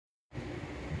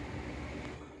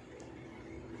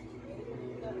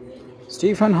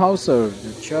Stjepan Hauser,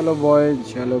 the cello boy,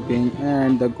 cello king,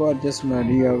 and the gorgeous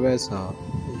Maria Vessa,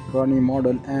 crony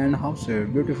model, and Hauser,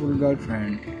 beautiful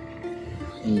girlfriend,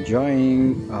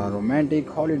 enjoying a romantic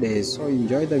holidays. So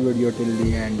enjoy the video till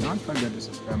the end. Don't forget to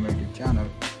subscribe my YouTube channel.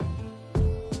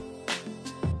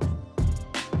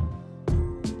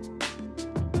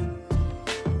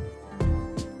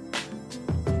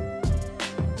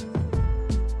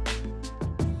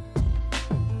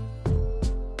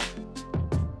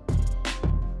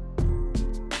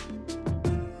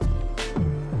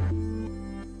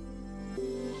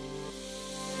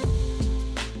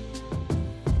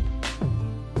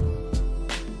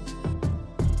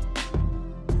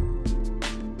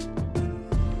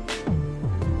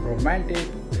 Romantic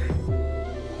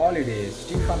holidays.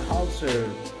 Stjepan Hauser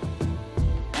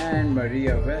and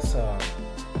Maria Vessa,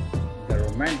 the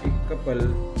romantic couple,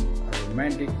 a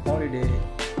romantic holiday,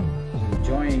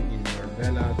 enjoying in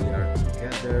Marbella. They are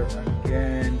together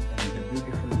again in the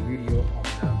beautiful video of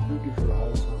the beautiful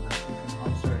house of the Stjepan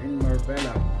Hauser in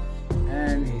Marbella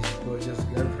and his gorgeous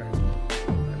girlfriend,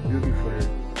 a beautiful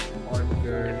hot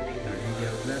girl,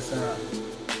 Maria Vessa.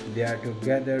 They are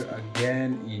together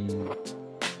again in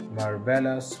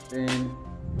Marbella, Spain.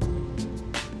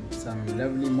 Some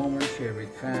lovely moments shared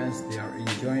with fans. They are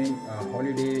enjoying a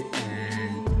holiday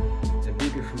and the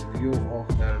beautiful view of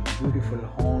their beautiful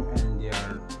home, and they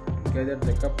are together.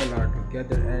 The couple are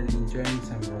together and enjoying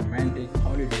some romantic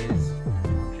holidays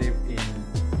trip in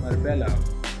Marbella.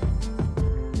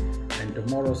 And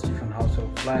tomorrow Stjepan Hauser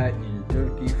will fly in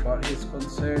Turkey for his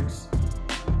concerts.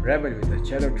 Rebel with a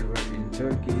cello tour in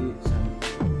Turkey. Some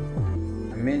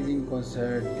amazing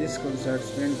concert. This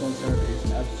concert's main concert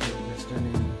is absolutely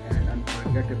stunning and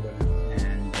unforgettable.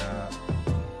 And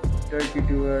Turkey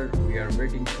tour, we are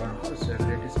waiting for Hauser's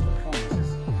latest performances.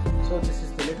 So this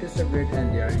is the latest update,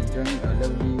 and they are enjoying a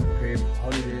lovely